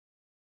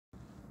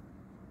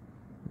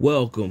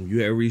Welcome.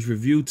 You have reached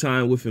review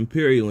time with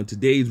Imperial, and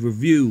today's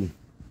review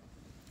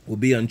will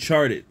be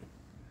Uncharted.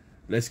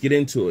 Let's get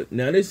into it.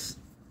 Now, this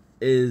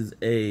is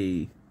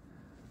a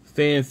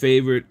fan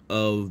favorite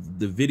of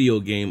the video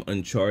game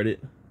Uncharted,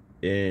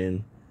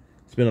 and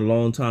it's been a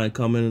long time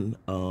coming.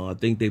 I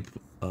think they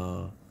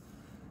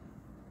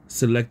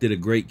selected a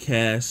great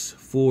cast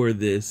for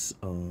this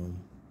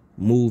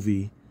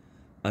movie,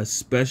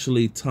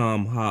 especially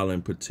Tom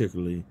Holland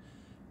particularly,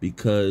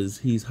 because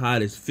he's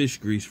hot as fish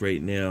grease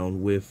right now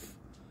with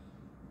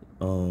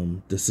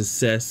the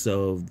success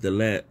of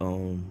the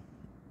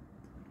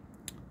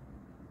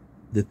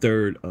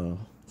third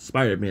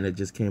Spider-Man that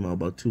just came out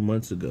about 2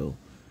 months ago,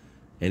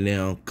 and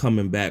now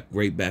coming back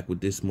right back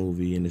with this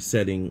movie. And the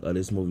setting of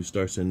this movie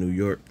starts in New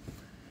York.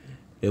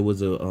 It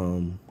was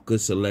a good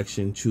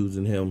selection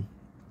choosing him.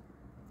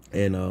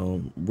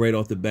 And right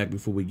off the bat,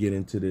 before we get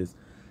into this,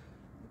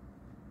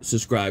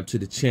 subscribe to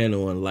the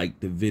channel and like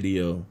the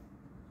video.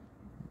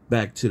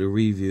 Back to the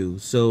review.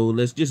 So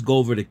let's just go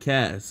over the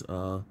cast.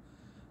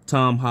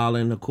 Tom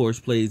Holland, of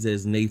course, plays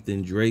as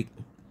Nathan Drake.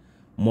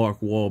 Mark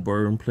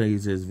Wahlberg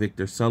plays as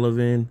Victor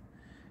Sullivan.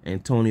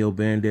 Antonio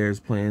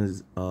Banderas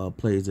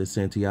plays as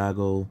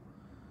Santiago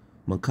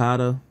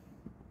Moncada.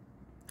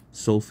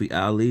 Sophie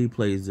Ali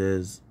plays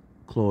as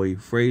Chloe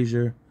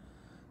Fraser.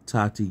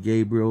 Tati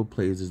Gabriel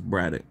plays as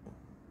Braddock.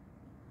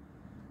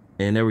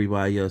 And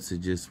everybody else is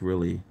just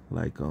really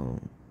like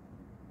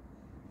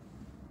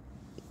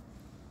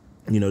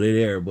you know, they're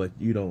there, but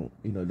you don't,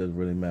 it doesn't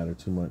really matter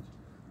too much.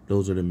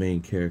 Those are the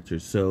main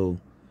characters. So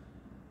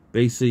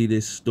basically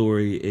this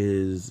story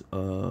is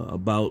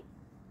about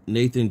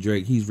Nathan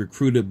Drake. He's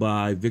recruited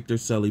by Victor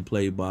Sully,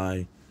 played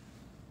by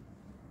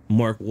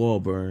Mark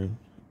Wahlberg,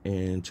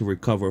 and to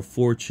recover a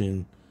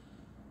fortune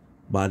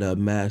by the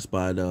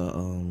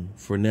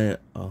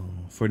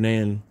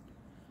Fernand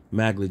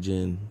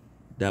Magellan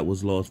that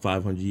was lost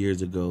 500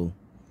 years ago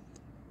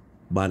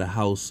by the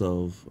House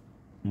of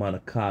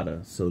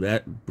Moncada. So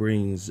that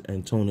brings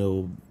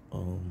Antonio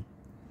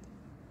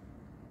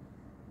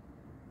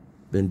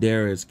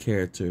Banderas'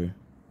 character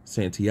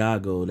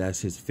Santiago, that's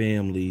his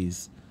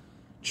family's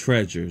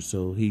treasure,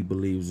 so he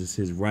believes it's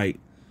his right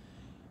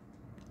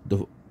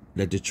that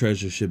the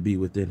treasure should be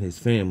within his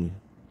family.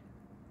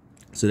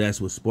 So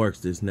that's what sparks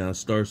this. Now it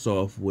starts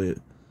off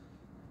with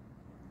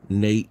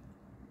Nate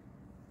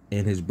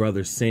and his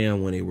brother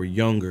Sam when they were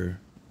younger,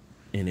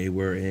 and they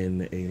were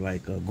in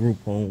a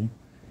group home.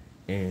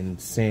 And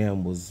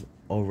Sam was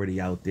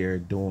already out there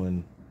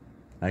doing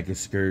like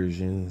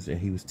excursions, and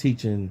he was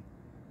teaching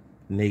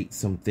Nate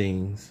some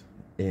things,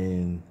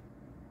 and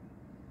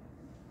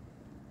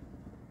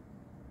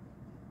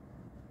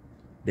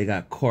they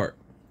got caught.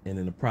 And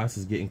in the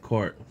process of getting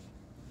caught,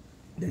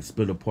 they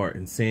split apart,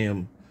 and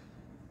Sam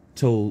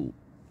told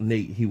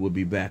Nate he would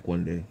be back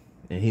one day,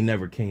 and he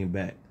never came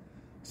back.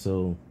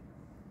 So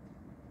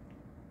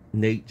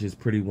Nate just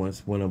pretty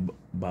much went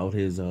about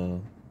his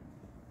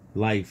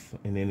life,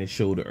 and then it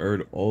showed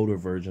the older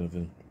version of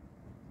him.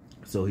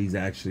 So he's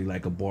actually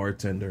like a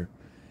bartender,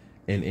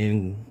 and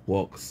in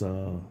walks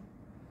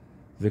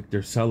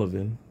Victor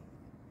Sullivan,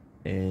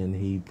 and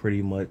he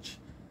pretty much,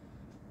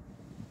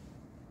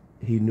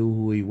 he knew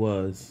who he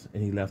was,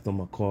 and he left him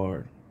a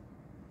card.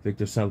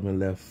 Victor Sullivan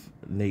left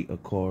Nate a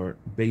card,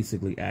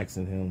 basically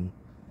asking him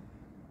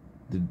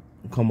to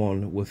come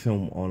on with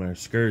him on an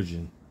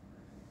excursion.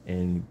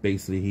 And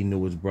basically he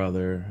knew his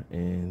brother,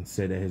 and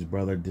said that his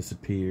brother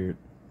disappeared,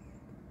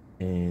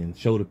 and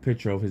showed a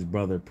picture of his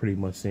brother, pretty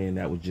much saying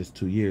that was just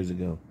 2 years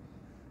ago.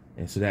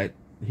 And so that,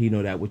 he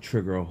know that would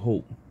trigger a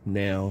hope.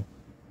 Now,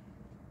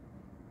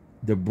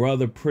 the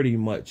brother pretty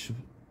much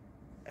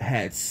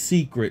had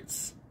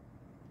secrets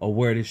of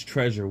where this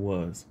treasure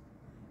was,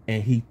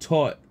 and he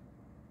taught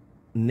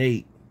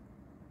Nate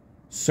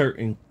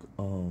certain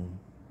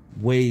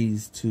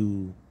ways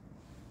to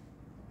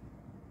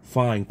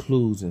find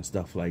clues and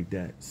stuff like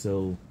that.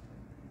 So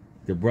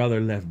the brother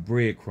left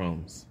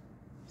breadcrumbs.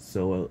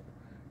 So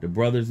the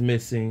brother's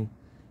missing.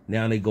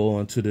 Now they go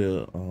on to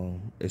the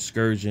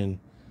excursion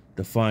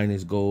to find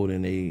his gold,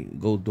 and they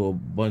go through a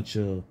bunch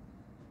of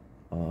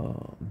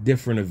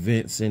different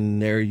events, and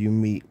there you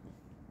meet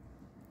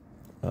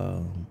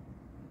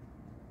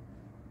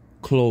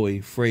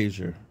Chloe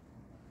Fraser,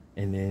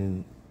 and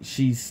then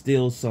she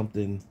steals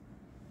something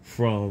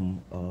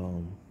from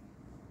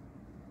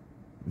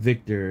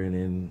Victor, and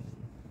then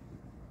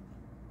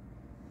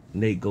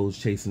Nate goes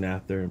chasing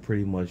after her, and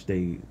pretty much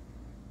they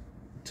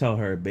tell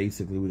her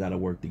basically we got to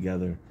work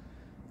together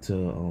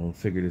to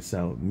figure this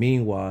out.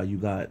 Meanwhile, you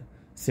got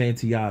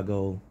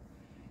Santiago.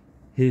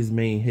 His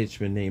main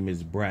henchman name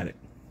is Braddock.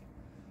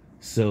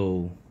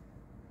 So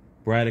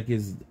Braddock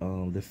is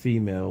the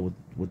female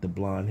with the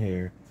blonde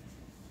hair,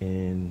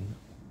 and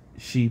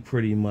she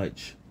pretty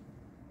much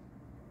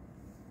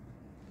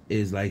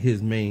is like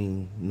his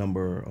main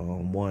number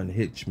one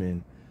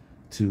henchman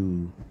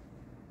to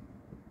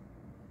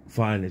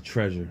find the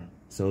treasure.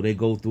 So they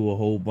go through a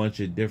whole bunch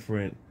of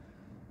different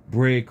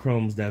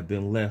breadcrumbs that have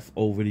been left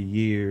over the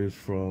years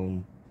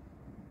from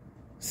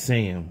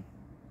Sam.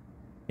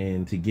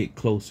 and to get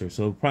closer.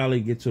 So it'll probably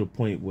get to the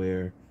point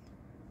where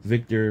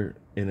Victor,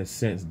 in a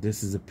sense,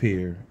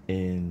 disappear,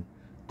 and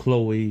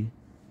Chloe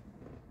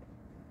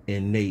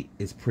and Nate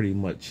is pretty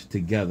much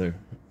together,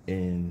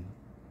 and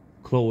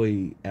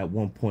Chloe at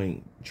one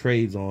point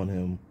trades on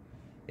him,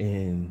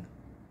 and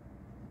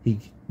he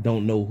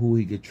don't know who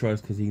he could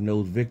trust because he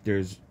knows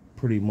Victor's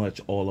pretty much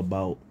all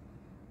about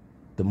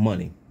the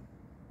money.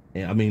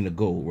 And I mean the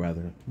gold,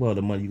 rather. Well,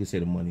 the money, you can say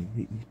the money.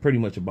 He's pretty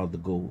much about the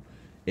gold.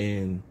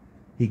 And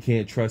he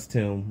can't trust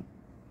him.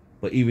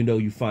 But even though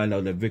you find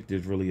out that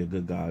Victor's really a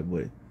good guy,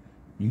 but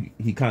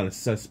he kind of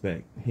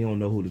suspect. He don't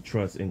know who to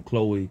trust. And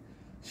Chloe,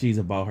 she's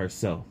about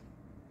herself.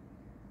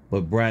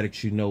 But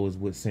Braddock, you know, is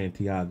with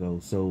Santiago.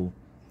 So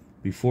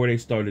before they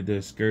started the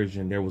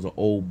excursion, there was an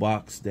old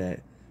box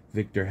that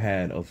Victor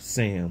had of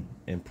Sam.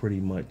 And pretty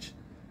much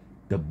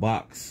the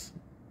box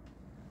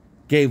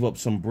gave up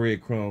some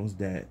breadcrumbs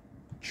that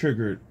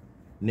triggered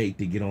Nate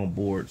to get on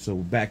board. So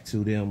back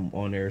to them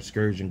on their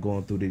excursion,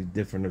 going through these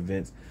different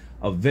events.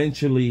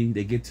 Eventually,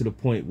 they get to the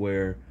point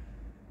where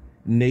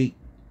Nate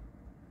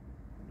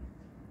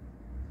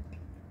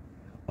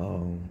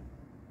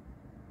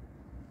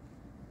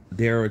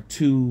there are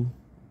two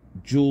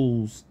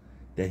jewels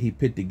that he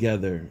put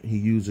together. He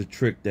used a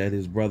trick that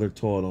his brother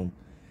taught him,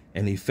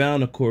 and he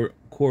found the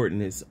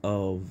coordinates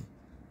of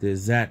the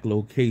exact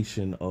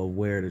location of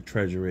where the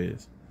treasure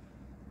is,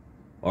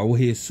 or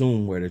what he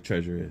assumed where the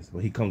treasure is.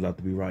 But he comes out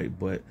to be right.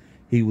 But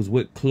he was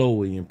with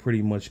Chloe, and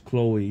pretty much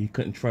Chloe, he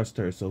couldn't trust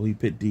her, so he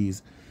put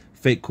these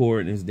fake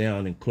coordinates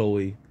down, and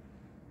Chloe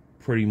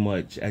pretty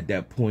much at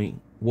that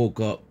point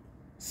woke up,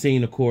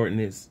 seen the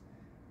coordinates.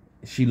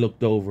 She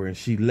looked over and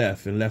she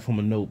left him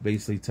a note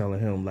basically telling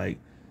him like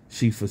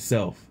she for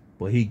self.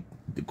 But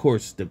of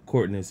course, the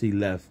coordinates he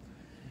left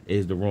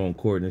is the wrong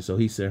coordinates, so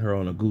he sent her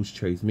on a goose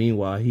chase.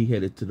 Meanwhile, he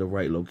headed to the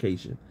right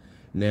location.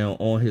 Now,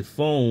 on his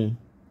phone,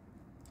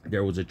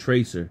 there was a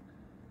tracer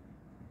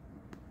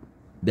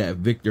that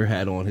Victor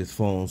had on his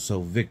phone,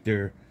 so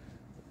Victor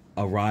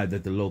arrived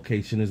at the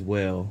location as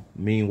well.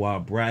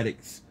 Meanwhile,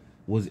 Braddock's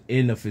was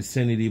in the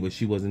vicinity, but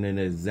she wasn't in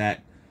the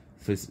exact.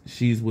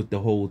 She's with the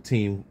whole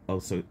team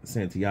of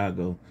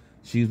Santiago.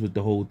 She's with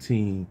the whole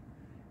team,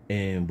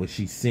 but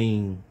she's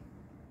seen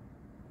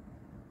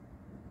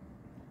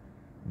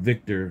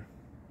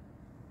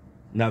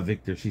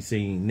she's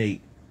seen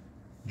Nate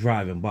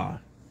driving by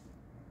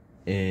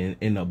and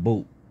in a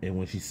boat. And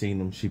when she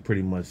seen him, she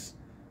pretty much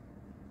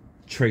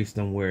traced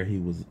him where he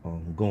was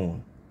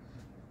going.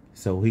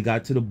 So he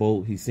got to the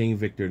boat. He seen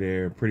Victor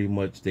there. Pretty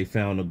much they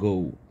found the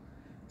gold.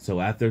 So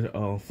after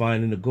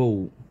finding the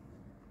gold,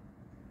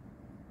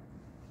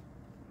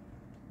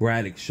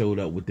 Braddock showed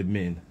up with the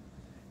men.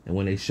 And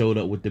when they showed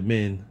up with the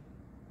men,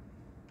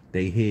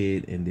 they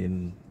hid. And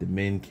then the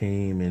men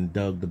came and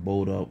dug the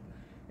boat up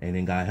and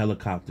then got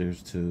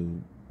helicopters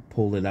to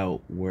pull it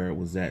out where it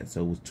was at.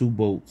 So it was two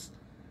boats.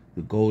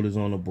 The gold is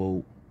on the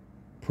boat.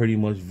 Pretty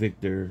much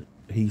Victor,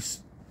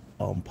 he's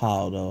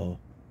piled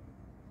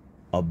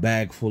a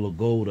bag full of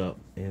gold up.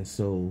 And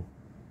so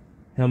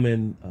him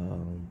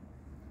and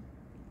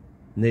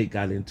Nate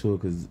got into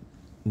it because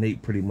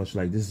Nate pretty much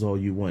like, this is all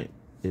you want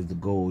is the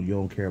gold. You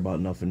don't care about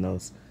nothing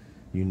else.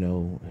 You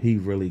know, he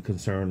really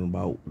concerned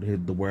about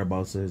the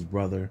whereabouts of his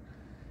brother.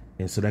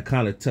 And so that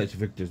kind of touched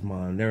Victor's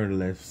mind.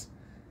 Nevertheless,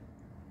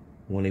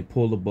 when they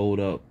pull the boat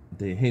up,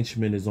 the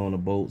henchman is on the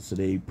boat, so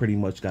they pretty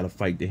much got to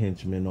fight the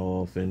henchman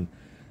off. And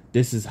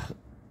this is,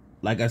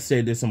 like I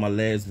said this in my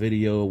last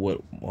video with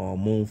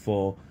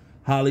Moonfall,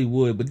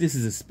 Hollywood, but this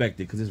is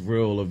expected because it's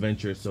real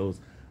adventure, so it's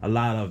a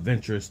lot of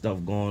adventurous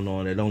stuff going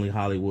on that only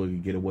Hollywood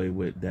can get away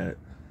with. That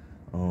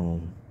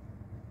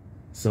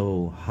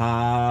so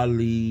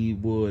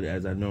Hollywood,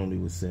 as I normally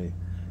would say.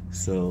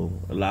 So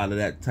a lot of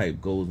that type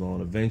goes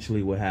on.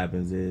 Eventually what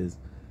happens is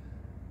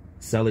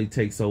Sully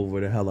takes over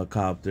the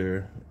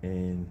helicopter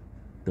and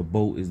the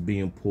boat is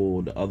being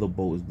pulled. The other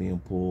boat is being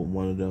pulled.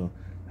 One of the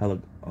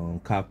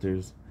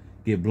helicopters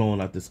get blown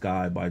out the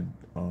sky by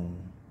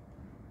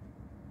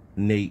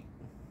Nate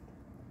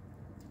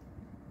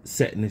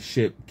setting the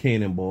ship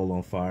cannonball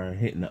on fire,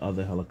 hitting the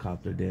other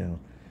helicopter down.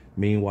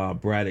 Meanwhile,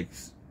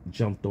 Braddock's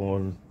jumped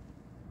on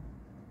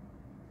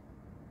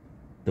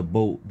the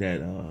boat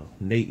that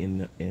Nate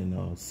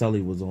and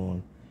Sully was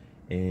on,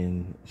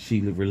 and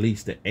she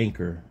released the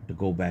anchor to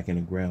go back in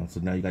the ground. So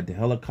now you got the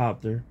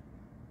helicopter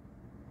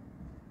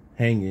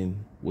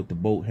hanging with the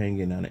boat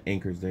hanging on the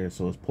anchors there,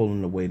 so it's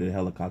pulling the weight of the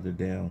helicopter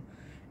down.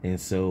 And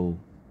so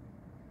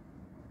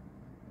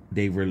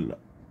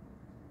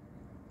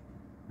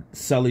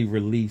Sully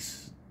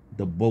released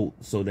the boat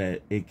so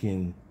that it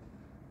can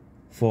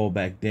fall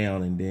back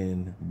down, and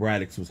then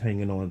Braddock's was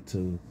hanging on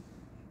to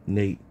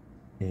Nate,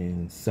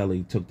 and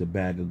Sully took the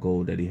bag of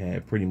gold that he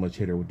had, pretty much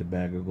hit her with the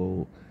bag of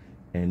gold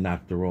and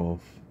knocked her off.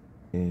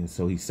 And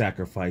so he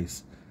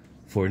sacrificed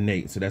for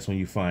Nate. So that's when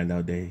you find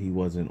out that he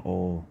wasn't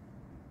all,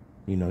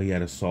 you know, he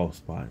had a soft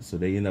spot. So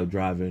they end up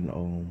driving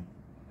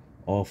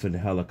off in the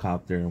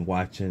helicopter and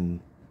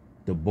watching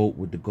the boat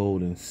with the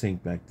gold and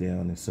sink back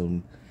down. And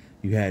so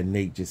you had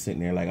Nate just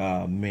sitting there like,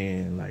 oh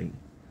man, like,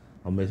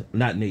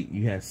 Not Nate.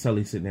 You had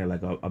Sully sitting there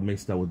like I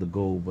mixed up with the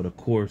gold, but of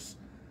course,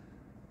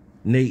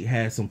 Nate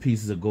had some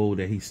pieces of gold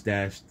that he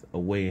stashed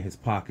away in his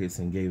pockets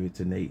and gave it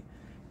to Nate.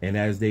 And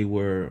as they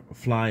were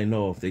flying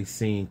off, they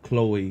seen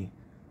Chloe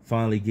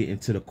finally getting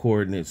to the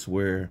coordinates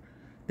where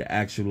the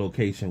actual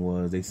location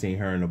was. They seen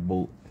her in a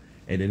boat,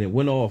 and then it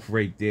went off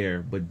right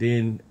there. But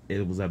then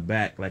it was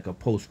like a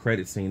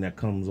post-credit scene that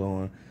comes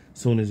on as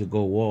soon as it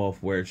go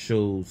off, where it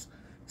shows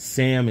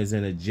Sam is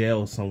in a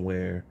jail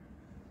somewhere,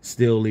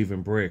 still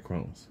leaving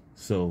breadcrumbs.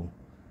 So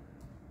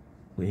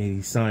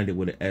he signed it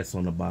with an S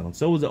on the bottom.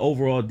 So it was an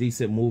overall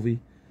decent movie.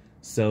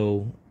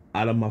 So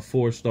out of my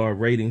 4-star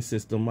rating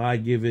system, I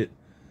give it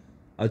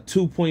a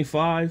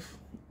 2.5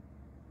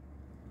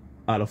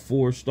 out of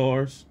 4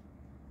 stars.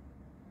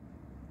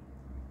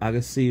 I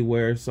can see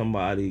where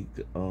somebody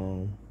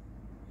will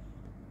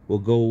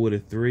go with a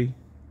 3.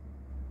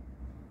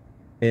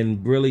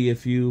 And really,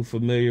 if you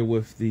familiar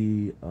with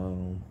the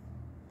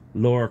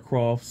Lara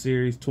Croft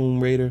series, Tomb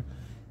Raider,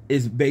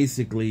 it's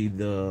basically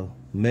the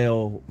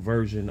male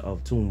version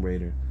of Tomb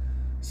Raider.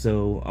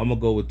 So I'm gonna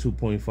go with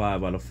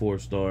 2.5 out of 4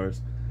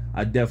 stars.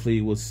 I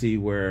definitely will see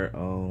where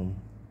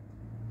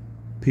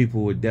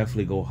people would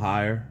definitely go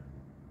higher.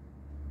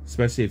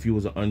 Especially if you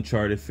was an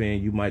Uncharted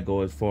fan, you might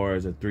go as far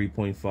as a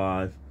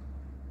 3.5.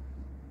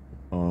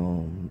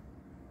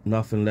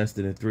 Nothing less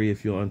than a 3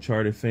 if you're an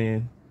Uncharted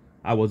fan.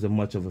 I wasn't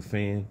much of a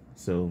fan,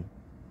 so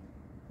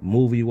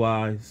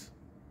movie-wise,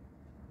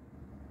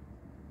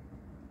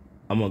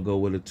 I'm gonna go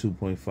with a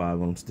 2.5. I'm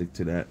gonna stick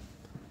to that.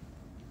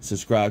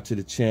 Subscribe to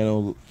the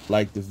channel,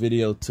 like the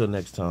video. Till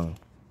next time.